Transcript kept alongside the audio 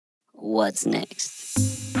what's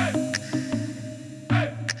next.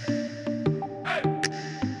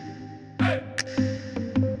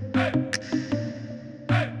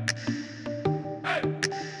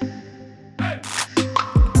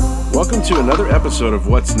 Welcome to another episode of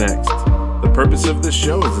What's Next. The purpose of this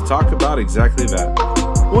show is to talk about exactly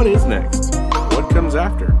that. What is next? What comes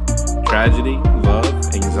after? Tragedy, love,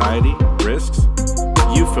 anxiety, risks?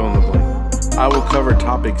 You fill in the blank. I will cover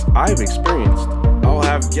topics I've experienced. I'll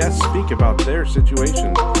have guests speak about their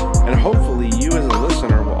situations. And hopefully you as a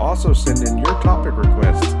listener will also send in your topic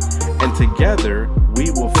requests. And together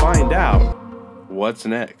we will find out what's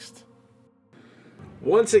next.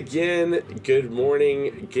 Once again, good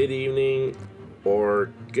morning, good evening,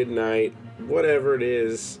 or good night, whatever it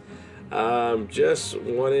is. Just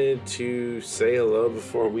wanted to say hello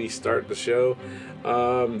before we start the show.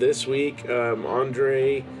 This week,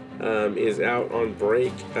 Andre is out on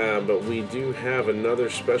break, but we do have another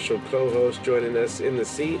special co-host joining us in the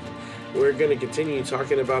seat. We're going to continue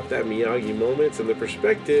talking about that Miyagi moment and the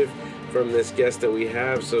perspective from this guest that we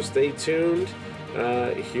have, so stay tuned.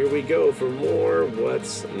 Here we go for more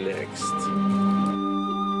What's Next.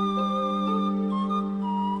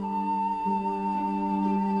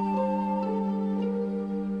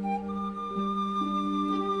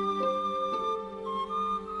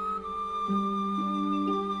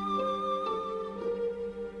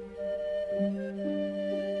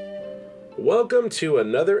 Welcome to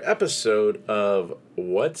another episode of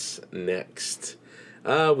What's Next.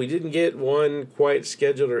 We didn't get one quite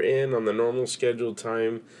scheduled or in on the normal scheduled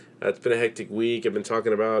time. It's been a hectic week. I've been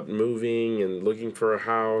talking about moving and looking for a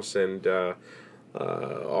house and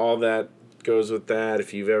all that goes with that.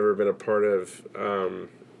 If you've ever been a part of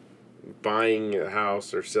buying a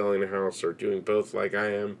house or selling a house or doing both like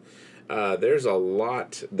I am, there's a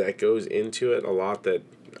lot that goes into it, a lot that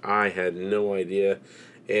I had no idea.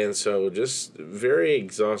 And so just very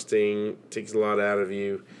exhausting, takes a lot out of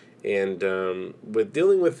you. And with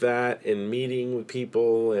dealing with that and meeting with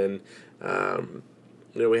people and,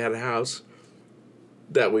 we had a house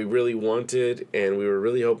that we really wanted and we were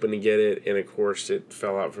really hoping to get it. And, of course, it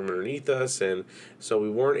fell out from underneath us. And so we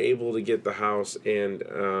weren't able to get the house. And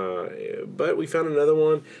but we found another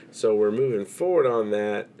one. So we're moving forward on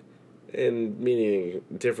that and meeting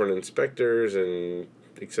different inspectors and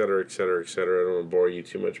et cetera, et cetera, et cetera. I don't want to bore you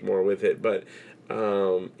too much more with it. But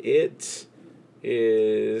it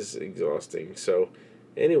is exhausting. So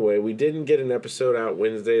anyway, we didn't get an episode out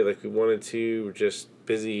Wednesday like we wanted to. We're just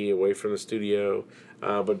busy away from the studio.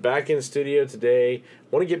 But back in the studio today. I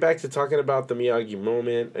want to get back to talking about the Miyagi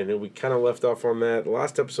moment. I know we kind of left off on that. The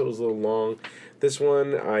last episode was a little long. This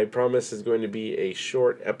one, I promise, is going to be a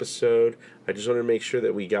short episode. I just wanted to make sure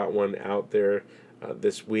that we got one out there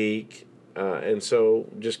this week. And so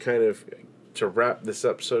just kind of to wrap this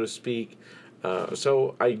up, so to speak,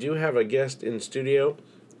 so I do have a guest in studio.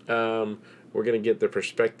 We're going to get the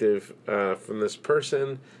perspective from this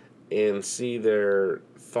person and see their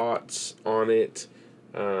thoughts on it.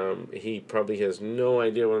 He probably has no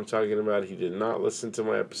idea what I'm talking about. He did not listen to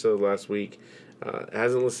my episode last week.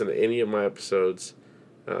 Hasn't listened to any of my episodes.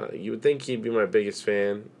 You would think he'd be my biggest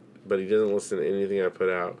fan, but he doesn't listen to anything I put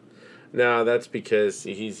out. Now, that's because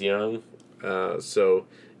he's young, so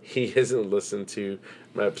he hasn't listened to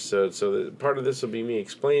my episode. So part of this will be me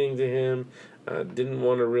explaining to him. Didn't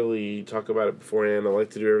want to really talk about it beforehand. I like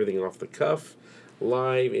to do everything off the cuff,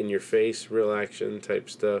 live, in your face, real action type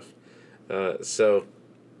stuff. So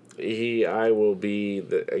I will be,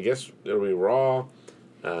 I guess it'll be raw.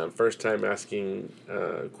 First time asking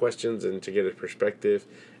questions and to get a perspective.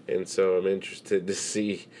 And so I'm interested to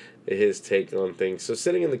see his take on things. So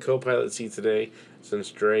sitting in the co-pilot seat today,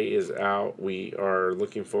 since Dre is out, we are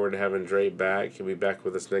looking forward to having Dre back. He'll be back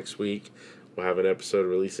with us next week. We'll have an episode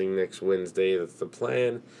releasing next Wednesday. That's the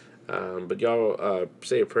plan. But y'all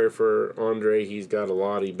say a prayer for Andre. He's got a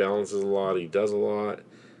lot. He balances a lot. He does a lot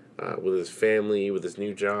with his family, with his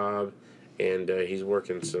new job. And he's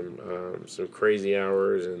working some crazy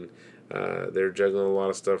hours. And they're juggling a lot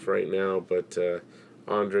of stuff right now. But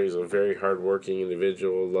Andre's a very hardworking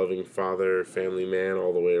individual, loving father, family man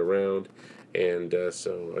all the way around. And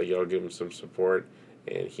so y'all give him some support,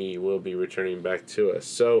 and he will be returning back to us.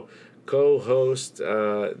 So, co-host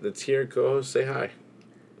that's here, co-host, say hi.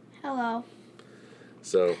 Hello.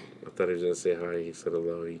 So, I thought he was going to say hi. He said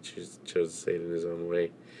hello. He chose to say it in his own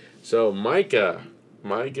way. So, Micah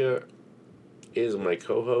is my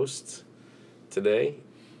co-host today.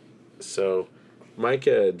 So,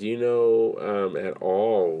 Micah, do you know at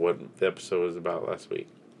all what the episode was about last week?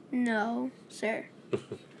 No, sir.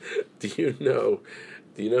 Do you know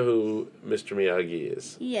who Mr. Miyagi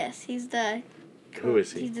is? Yes, he's the Who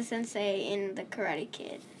is he? He's the sensei in the Karate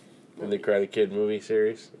Kid. In the Karate Kid movie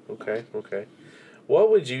series? Okay, okay.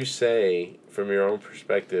 What would you say, from your own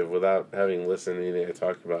perspective, without having listened to anything I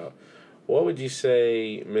talked about, what would you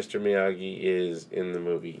say Mr. Miyagi is in the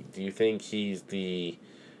movie? Do you think he's the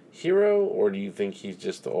hero, or do you think he's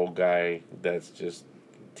just the old guy that's just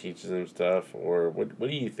teaches him stuff, or what do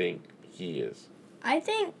you think he is? I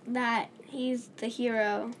think that he's the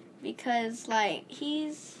hero because, he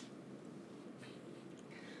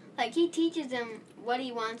teaches him what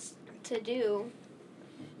he wants to do,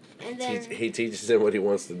 and then He teaches him what he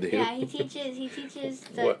wants to do. yeah, he teaches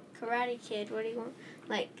the What? Karate Kid what he wants,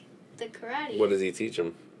 the karate. What does he teach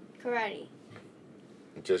him? Karate.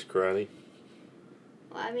 Just karate?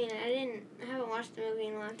 Well, I mean, I haven't watched the movie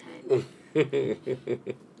in a long time.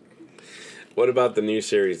 What about the new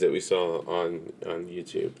series that we saw on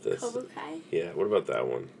YouTube? Cobra Kai. Yeah, what about that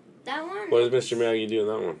one? That one. What does Mr. Miyagi do in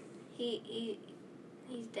that one?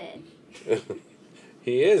 He's dead.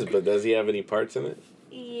 He is, but does he have any parts in it?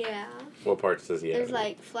 Yeah. What parts does he have?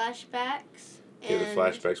 There's flashbacks. Yeah, the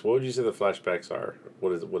flashbacks. What would you say the flashbacks are?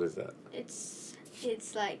 What is that? It's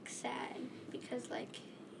sad because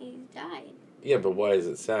he died. Yeah, but why is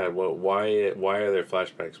it sad? Why are there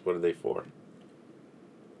flashbacks? What are they for?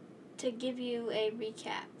 To give you a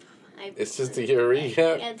recap. It's just to give a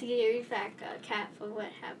recap? Yeah, to give you a recap of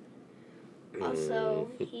what happened. Also,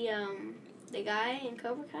 he the guy in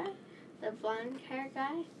Cobra Kai, the blonde hair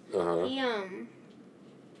guy,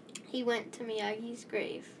 he went to Miyagi's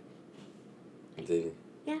grave. Did he?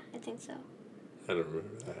 Yeah, I think so. I don't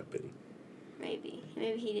remember that happening. Maybe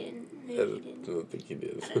he didn't. I don't think he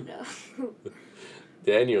did. I don't know.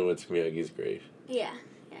 Daniel went to Miyagi's grave. Yeah.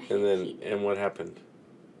 And what happened?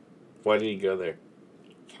 Why did he go there?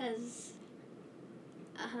 Because,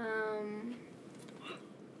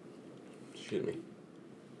 Excuse me.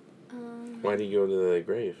 Why did he go to the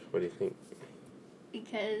grave? What do you think?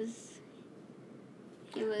 Because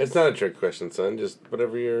he was... It's not a trick question, son. Just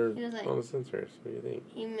whatever your honest answer is. What do you think?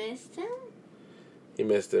 He missed him? He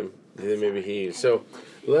missed him. Maybe he... So,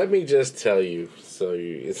 let me just tell you,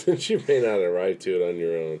 since you may not arrive to it on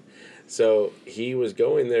your own. So, he was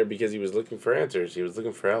going there because he was looking for answers. He was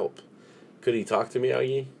looking for help. Could he talk to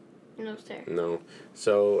Miyagi? No, sir. No.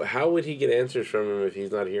 So, how would he get answers from him if he's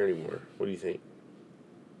not here anymore? What do you think?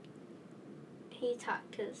 He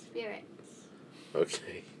talked to the spirits.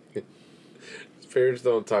 Okay. Spirits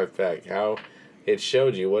don't talk back. How? It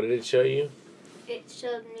showed you. What did it show you? It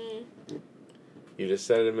showed me... You just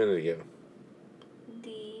said it a minute ago.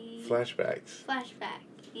 The... Flashbacks. Flashback,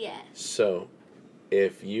 yes. So,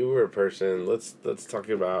 if you were a person, let's talk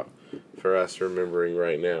about, for us remembering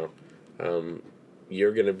right now,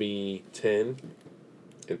 you're going to be 10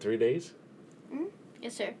 in 3 days? Mm-hmm.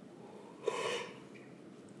 Yes, sir.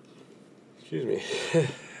 Excuse me.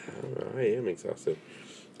 I am exhausted.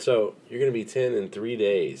 So, you're going to be 10 in 3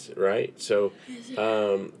 days, right? So,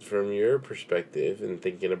 from your perspective and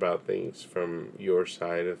thinking about things from your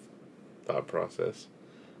side of thought process,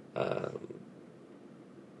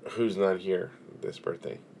 who's not here this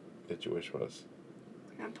birthday that you wish was?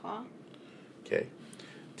 Grandpa. Okay.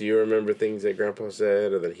 Do you remember things that Grandpa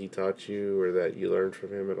said or that he taught you or that you learned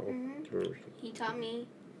from him at all? Mm-hmm. Do you remember? He taught me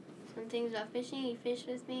some things about fishing. He fished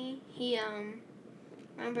with me. He,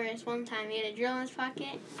 remember this one time he had a drill in his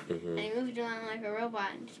pocket and he moved around like a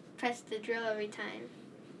robot and just pressed the drill every time.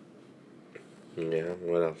 Yeah,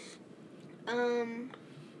 what else?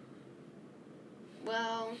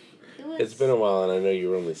 Well, he was... It's been a while and I know you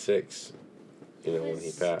were only 6, when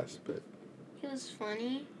he passed, but... He was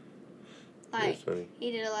funny. He was funny.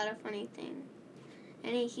 He did a lot of funny things.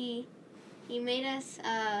 And he made us,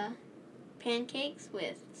 pancakes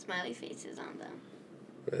with smiley faces on them.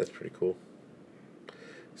 That's pretty cool.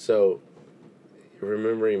 So,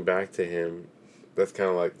 remembering back to him, that's kind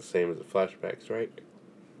of like the same as the flashbacks, right?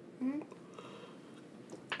 Mm-hmm.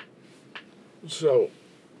 So,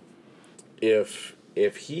 if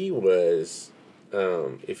you were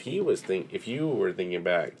thinking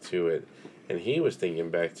back to it, and he was thinking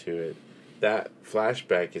back to it, that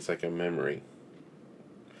flashback is like a memory.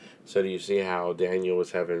 So do you see how Daniel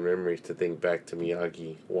was having memories to think back to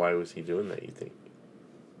Miyagi? Why was he doing that, you think?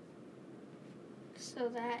 So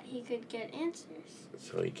that he could get answers.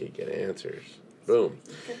 So he could get answers. Boom.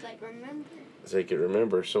 So he could, remember. So he could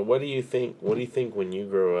remember. So what do you think when you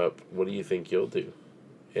grow up, what do you think you'll do?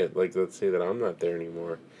 Let's say that I'm not there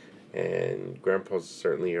anymore, and Grandpa's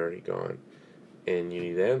certainly already gone, and you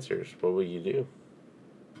need answers. What will you do?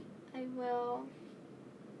 I will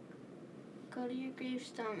go to your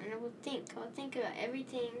gravestone and I will think about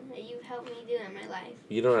everything that you've helped me do in my life.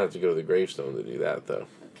 You don't have to go to the gravestone to do that, though.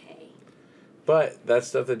 Okay. But that's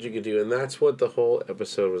stuff that you could do, and that's what the whole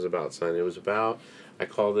episode was about, son. It was about, I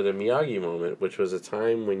called it a Miyagi moment, which was a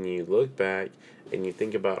time when you look back and you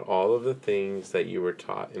think about all of the things that you were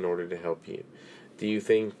taught in order to help you. Do you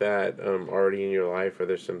think that already in your life, are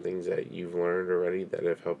there some things that you've learned already that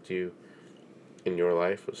have helped you in your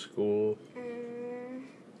life with school?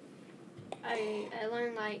 I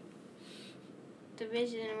learned like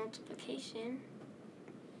division and multiplication.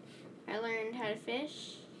 I learned how to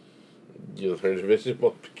fish. You learned division,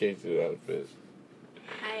 multiplication, how to fish.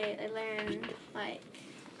 I learned like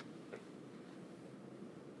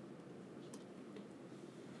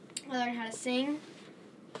I learned how to sing.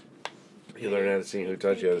 You learned how to sing. Who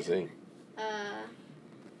taught you how to sing?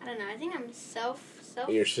 I don't know. I think I'm self.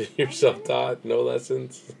 You're self-taught. No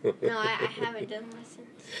lessons. No, I haven't done lessons.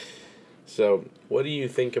 So, what do you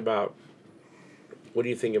think about? What do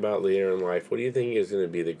you think about later in life? What do you think is going to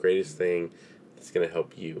be the greatest thing that's going to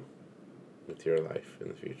help you with your life in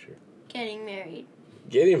the future? Getting married.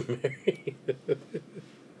 Getting married.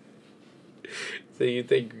 So you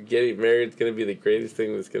think getting married is going to be the greatest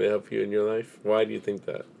thing that's going to help you in your life? Why do you think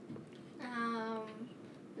that?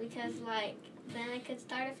 Because like then I could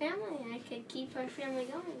start a family and I could keep our family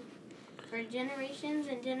going for generations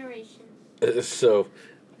and generations. So,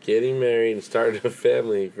 getting married and starting a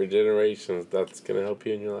family for generations, that's going to help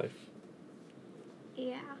you in your life?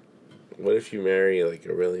 Yeah. What if you marry like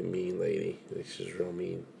a really mean lady? Like she's real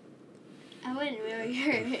mean. I wouldn't marry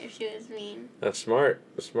her if she was mean. That's smart.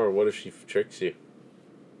 That's smart. What if she tricks you?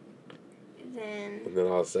 Then And then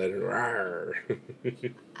all of a sudden, rawr.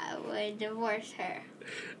 I would divorce her.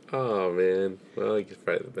 Oh, man. Well, I think it's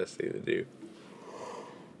probably the best thing to do.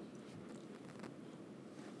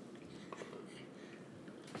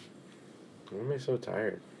 Why am I so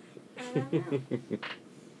tired? I don't know.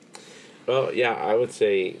 Well, yeah, I would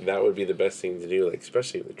say that would be the best thing to do, like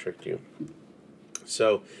especially if they tricked you.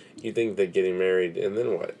 So, you think that getting married, and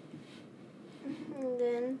then what? And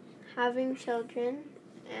then having children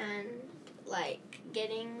and like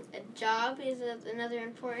getting a job is another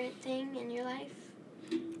important thing in your life.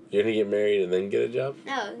 You're gonna get married and then get a job?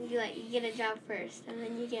 No, you get a job first and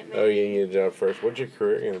then you get married. Oh, you're gonna get a job first. What's your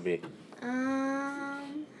career gonna be? I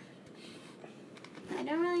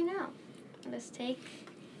don't really know. I'll just take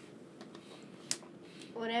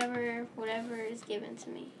whatever is given to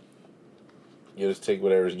me. You just take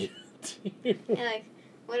whatever's given to you. And like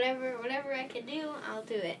whatever I can do, I'll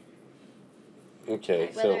do it. Okay,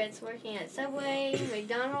 like, whether it's working at Subway,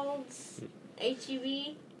 McDonald's,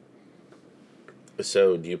 HEB.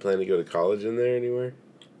 So, do you plan to go to college in there anywhere?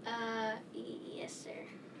 Yes, sir.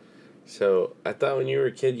 So, I thought when you were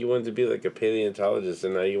a kid you wanted to be like a paleontologist,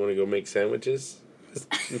 and now you want to go make sandwiches?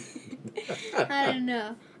 I don't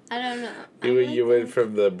know. You went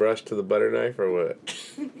from the brush to the butter knife, or what?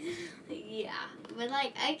 Yeah, but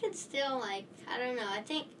like I could still like I don't know. I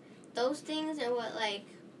think those things are what like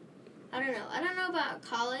I don't know. I don't know about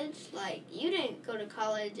college. Like you didn't go to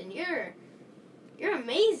college, and you're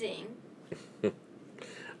amazing.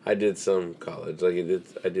 I did some college, like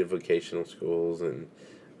I did vocational schools, and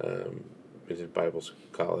I did Bible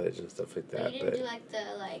college and stuff like that. But you didn't do like the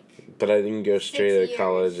like. But I didn't go straight out of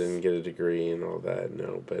college years. and get a degree and all that.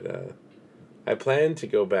 No, but I plan to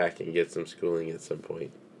go back and get some schooling at some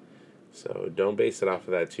point. So don't base it off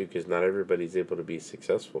of that too, because not everybody's able to be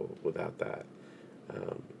successful without that.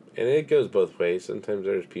 And it goes both ways. Sometimes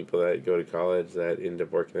there's people that go to college that end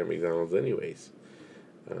up working at McDonald's anyways.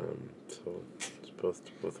 So it's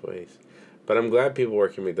both ways. But I'm glad people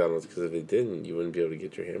work at McDonald's, because if they didn't, you wouldn't be able to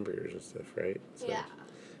get your hamburgers and stuff, right? So Yeah.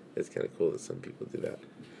 it's kind of cool that some people do that.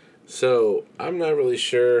 So I'm not really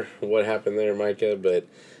sure what happened there, Micah, but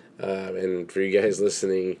and for you guys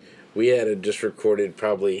listening, we had just recorded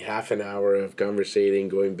probably half an hour of conversating,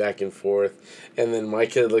 going back and forth, and then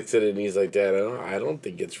Micah looks at it and he's like, Dad, I don't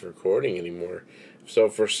think it's recording anymore. So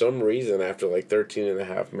for some reason, after like 13 and a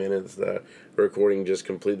half minutes, the recording just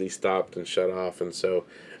completely stopped and shut off. And so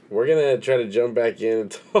we're going to try to jump back in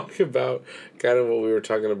and talk about kind of what we were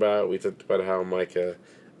talking about. We talked about how Micah,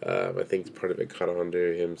 I think part of it caught on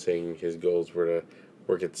to him saying his goals were to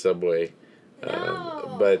work at Subway.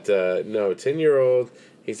 No. But no, 10-year-old.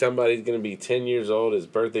 He's talking about he's going to be 10 years old. His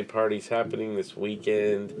birthday party's happening this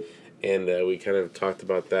weekend. And we kind of talked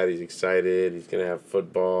about that. He's excited. He's going to have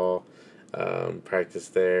football practice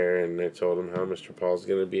there. And I told him how Mr. Paul's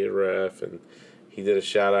going to be a ref. And he did a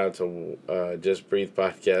shout out to Just Breathe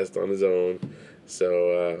podcast on his own.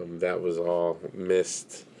 So that was all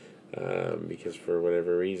missed because for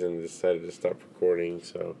whatever reason decided to stop recording.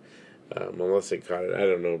 So unless it caught it, I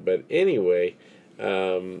don't know. But anyway...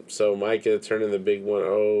 so Micah, turning the big one.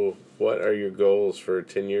 Oh, what are your goals for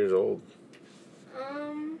 10 years old?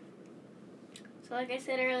 So like I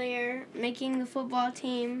said earlier, making the football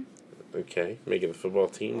team. Okay, making the football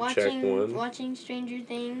team. Check one. Watching Stranger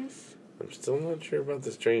Things. I'm still not sure about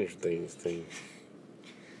the Stranger Things thing.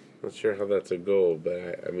 Not sure how that's a goal,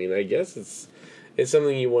 but I mean, I guess it's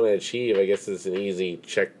something you want to achieve. I guess it's an easy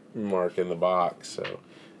check mark in the box. So,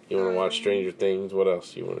 you want to watch Stranger Things. What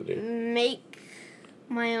else do you want to do? Make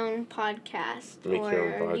my own podcast Make or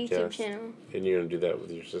your own podcast. YouTube channel. And you're gonna do that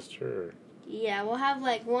with your sister? Or? Yeah, we'll have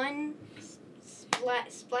like one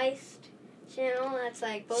spliced channel that's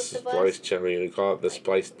like both of us. Spliced channel. You're gonna call it the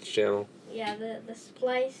spliced channel? Yeah, the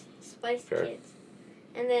spliced kids.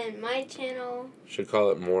 And then my channel. Should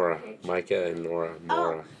call it Mora. Micah and Nora.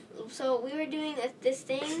 Mora. Oh, so we were doing this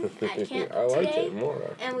thing at camp I like today. it,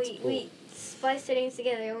 Mora. And we spliced things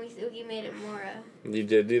together and we made it Mora. You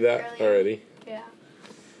did do that earlier. already? Yeah.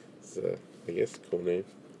 It's I guess a cool name.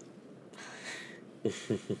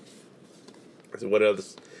 So what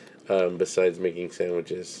else, besides making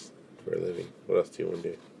sandwiches for a living, what else do you want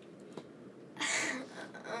to do?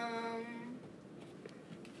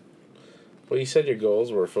 Well, you said your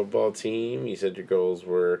goals were a football team. You said your goals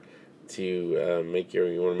were to you want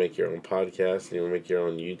to make your own podcast, and you want to make your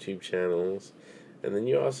own YouTube channels. And then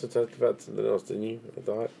you also talked about something else, didn't you? I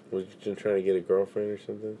thought. Was you trying to get a girlfriend or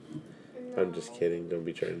something? No. I'm just kidding. Don't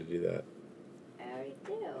be trying to do that. I already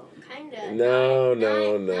do. Kinda. No.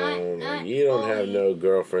 You don't have no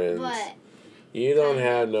girlfriends. But You don't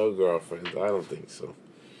have no girlfriends. I don't think so.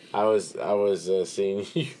 I was seeing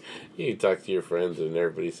you talk to your friends and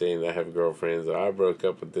everybody saying I have girlfriends. Or I broke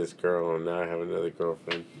up with this girl and now I have another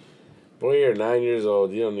girlfriend. Boy, you're 9 years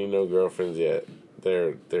old. You don't need no girlfriends yet.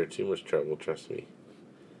 They're too much trouble. Trust me.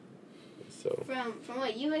 So. From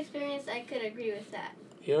what you experienced, I could agree with that.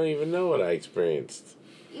 You don't even know what I experienced.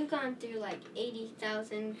 You've gone through like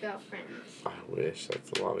 80,000 girlfriends. I wish.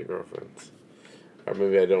 That's a lot of girlfriends. Or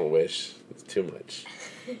maybe I don't wish. It's too much.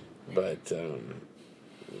 But,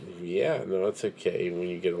 yeah, no, it's okay when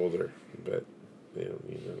you get older. But you don't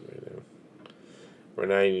need that right now. Right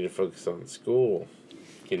now you need to focus on school.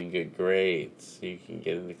 Getting good grades so you can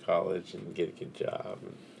get into college and get a good job.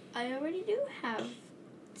 I already do have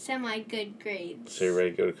semi-good grades. So you're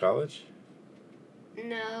ready to go to college?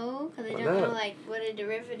 No, because I Why don't know not? like what a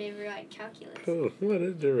derivative or like calculus. Oh, what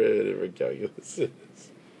a derivative of calculus is.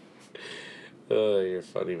 Oh, you're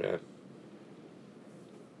funny, man.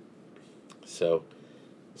 So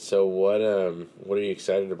what are you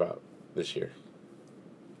excited about this year?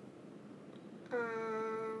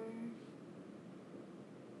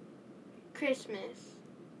 Christmas.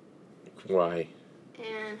 Why?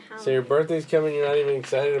 And how. So your birthday's coming, you're not even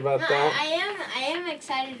excited about No, that? I am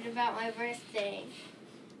excited about my birthday.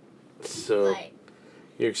 So Like,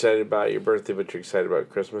 you're excited about your birthday, but you're excited about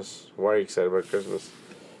Christmas? Why are you excited about Christmas?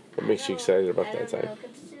 What makes you excited about that time? Cause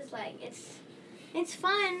it's just like it's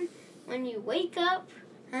fun when you wake up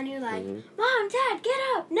and you're like, Mom, Dad, get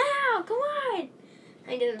up now, come on,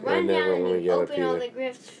 and just run down never and wanna you get up open all either.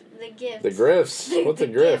 the gifts. The grifts? What's a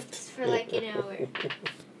grift? Gifts for like an hour,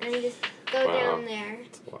 and you just go Wow. down there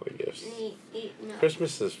It's a lot of gifts. and eat milk.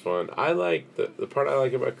 Christmas is fun. I like the part I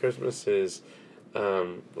like about Christmas is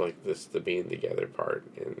like the being together part,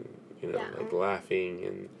 and like laughing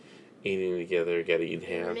and eating together. Gotta eat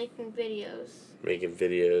ham. Making videos. Making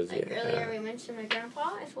videos. Like yeah. earlier we mentioned my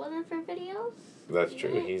grandpa. If it wasn't for videos. That's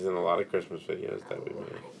true. He's in a lot of Christmas videos that we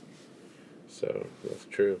made. So that's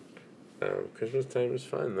true. Christmas time is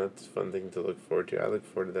fun. That's a fun thing to look forward to. I look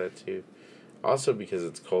forward to that too. Also because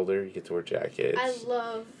it's colder, you get to wear jackets. I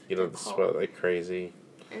love. You don't have to sweat like crazy.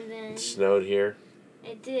 And then It snowed here.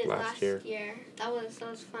 it did last last year. year. That was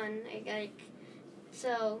fun.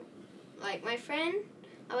 My friend,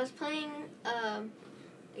 I was playing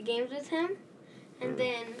the games with him, and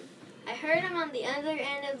then I heard him on the other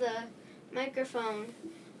end of the microphone,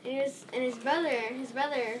 and his brother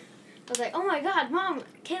was like, "Oh my God, Mom,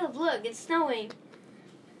 Caleb, look, it's snowing."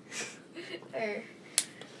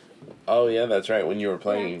 Oh yeah, that's right. When you were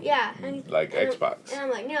playing, yeah, Xbox. And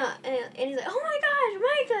I'm like, no, and he's like, "Oh my gosh,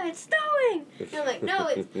 Micah, it's snowing!" And I'm like, "No,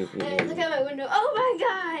 it's." And I look out my window. Oh my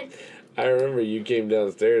God! I remember you came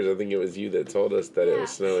downstairs. I think it was you that told us that it was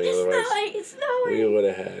snowing. It's snowing. We would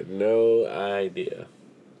have had no idea.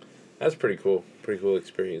 That's pretty cool. Pretty cool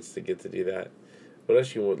experience to get to do that. What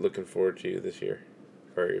else you looking forward to this year,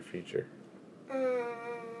 or your future?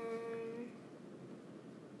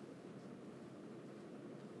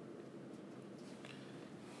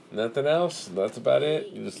 Nothing else? That's about it?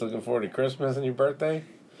 You're just looking forward to Christmas and your birthday?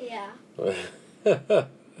 Yeah.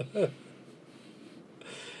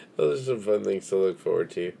 Those are some fun things to look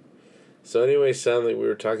forward to. So anyway, son, like we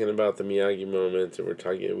were talking about the Miyagi moment, and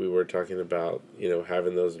we were talking about,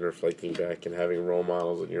 having those and reflecting back and having role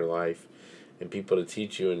models in your life, and people to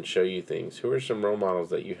teach you and show you things. Who are some role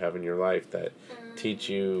models that you have in your life that teach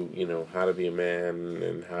you, how to be a man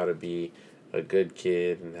and how to be a good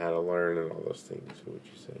kid and how to learn and all those things? Who would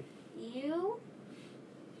you say? You.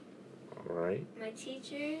 All right. My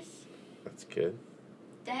teachers. That's good.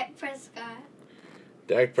 Dak Prescott.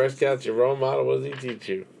 Dak Prescott's your role model. What does he teach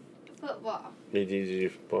you? Football. He teaches you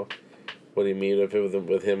football. What do you meet up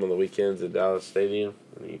with him on the weekends at Dallas Stadium?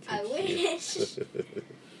 I wish.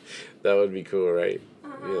 That would be cool, right?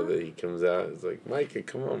 Uh-huh. That he comes out. It's like, Micah,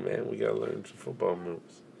 come on, man. We gotta learn some football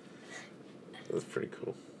moves. That's pretty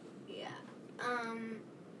cool. Yeah.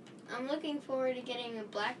 I'm looking forward to getting a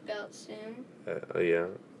black belt soon. Yeah.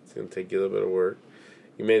 It's gonna take you a little bit of work.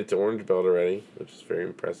 You made it to orange belt already, which is very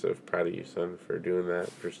impressive. Proud of you, son, for doing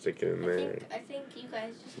that, for sticking in there. I think you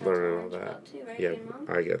guys just got Learning to all orange that. belt too, right? Yeah, Your mom?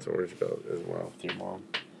 I got to orange belt as well with your mom.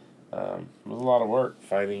 It was a lot of work,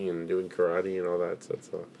 fighting and doing karate and all that.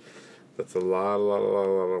 So that's a lot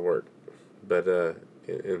of work. But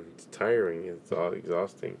it's tiring. It's all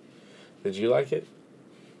exhausting. Did you like it?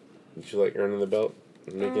 Did you like earning the belt?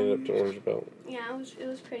 Making it up to orange belt? Yeah, it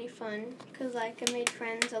was pretty fun. Because, I made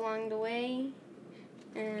friends along the way.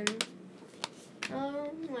 And,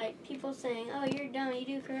 people saying, oh, you're dumb, you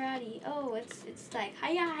do karate. Oh, it's like,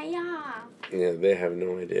 hi-ya, hi-ya. Yeah, they have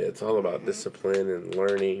no idea. It's all about discipline and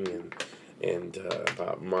learning and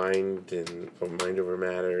about mind and mind over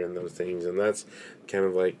matter and those things. And that's kind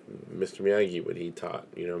of like Mr. Miyagi, what he taught,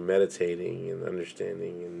 meditating and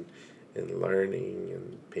understanding and learning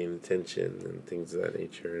and paying attention and things of that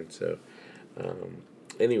nature. And so,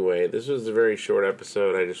 anyway, this was a very short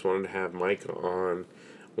episode. I just wanted to have Mike on.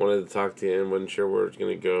 Wanted to talk to him. Wasn't sure where it was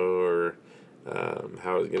going to go or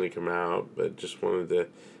how it was going to come out, but just wanted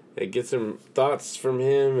to get some thoughts from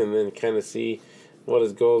him and then kind of see what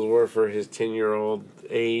his goals were for his 10-year-old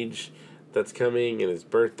age that's coming and his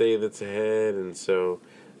birthday that's ahead. And so,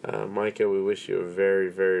 Micah, we wish you a very,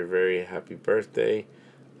 very, very happy birthday.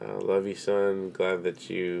 Love you, son. Glad that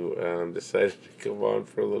you decided to come on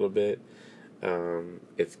for a little bit.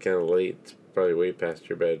 It's kind of late. It's probably way past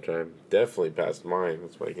your bedtime. Definitely past mine.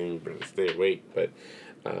 That's why I can't even stay awake. But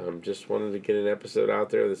just wanted to get an episode out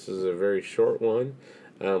there. This is a very short one.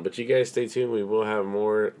 But you guys stay tuned. We will have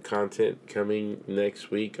more content coming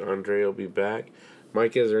next week. Andre will be back.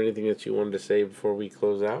 Mike, is there anything that you wanted to say before we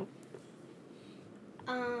close out?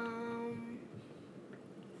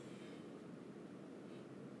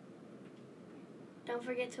 Don't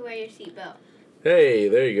forget to wear your seatbelt. Hey,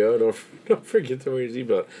 there you go. Don't forget to wear your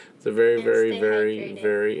seatbelt. It's a very, And very, stay very, hydrated.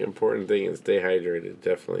 very important thing. And stay hydrated,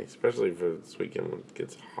 definitely. Especially for this weekend when it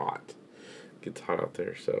gets hot. It gets hot out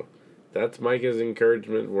there. So that's Micah's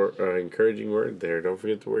encouraging word there. Don't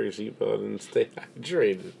forget to wear your seatbelt and stay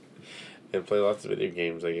hydrated. And play lots of video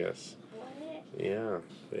games, I guess. What? Yeah,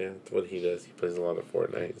 that's what he does. He plays a lot of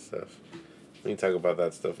Fortnite and stuff. We can talk about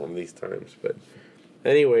that stuff on these times. But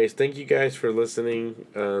anyways, thank you guys for listening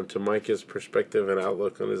to Micah's perspective and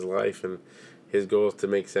outlook on his life and his goals to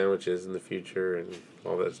make sandwiches in the future and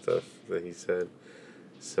all that stuff that he said.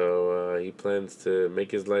 So he plans to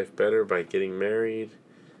make his life better by getting married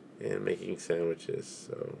and making sandwiches.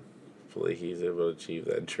 So hopefully he's able to achieve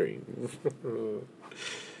that dream.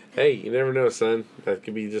 Hey, you never know, son. That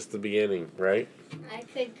could be just the beginning, right? I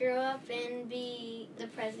could grow up and be the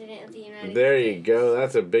president of the United States. There you go.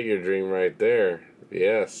 That's a bigger dream right there.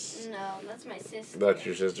 Yes. No, that's my sister. That's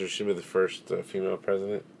your sister. She'll be the first female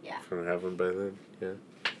president. Yeah. From heaven by then.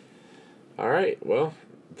 Yeah. All right. Well,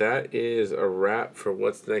 that is a wrap for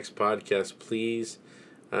What's Next podcast. Please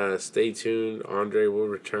stay tuned. Andre will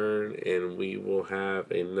return, and we will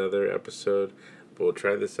have another episode. But we'll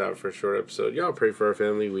try this out for a short episode. Y'all pray for our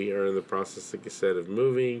family. We are in the process, like I said, of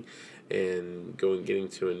moving and getting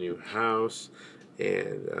to a new house.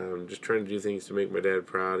 And just trying to do things to make my dad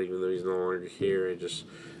proud, even though he's no longer here. I just,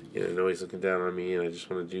 know he's looking down on me, and I just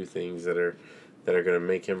want to do things that are going to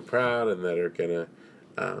make him proud and that are going to,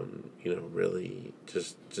 really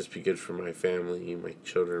just be good for my family, my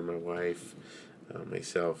children, my wife,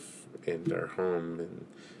 myself, and our home. And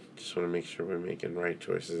just want to make sure we're making right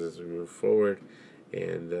choices as we move forward.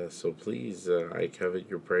 And so please, I covet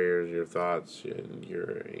your prayers, your thoughts, and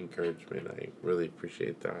your encouragement. I really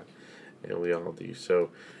appreciate that. And we all do.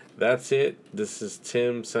 So that's it. This is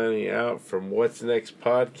Tim signing out from What's Next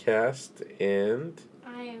podcast. And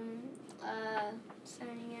I am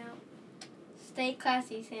signing out. Stay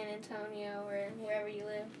classy, San Antonio, or wherever you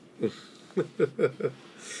live.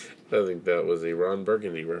 I think that was a Ron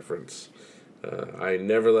Burgundy reference. I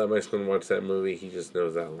never let my son watch that movie. He just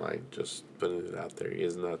knows that line. Just putting it out there. He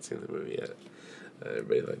has not seen the movie yet.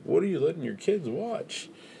 Everybody like, what are you letting your kids watch?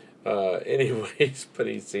 Anyways, but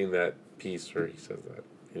he's seen that piece where he says that.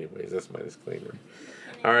 Anyways, that's my disclaimer.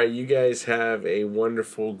 All right, you guys have a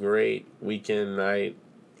wonderful, great weekend, night,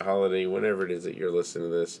 holiday, whenever it is that you're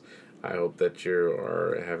listening to this. I hope that you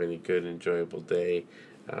are having a good, enjoyable day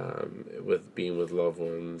with being with loved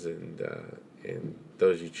ones and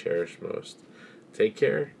those you cherish most. Take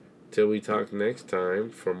care. Till we talk next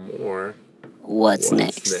time for more What's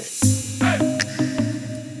next? Next?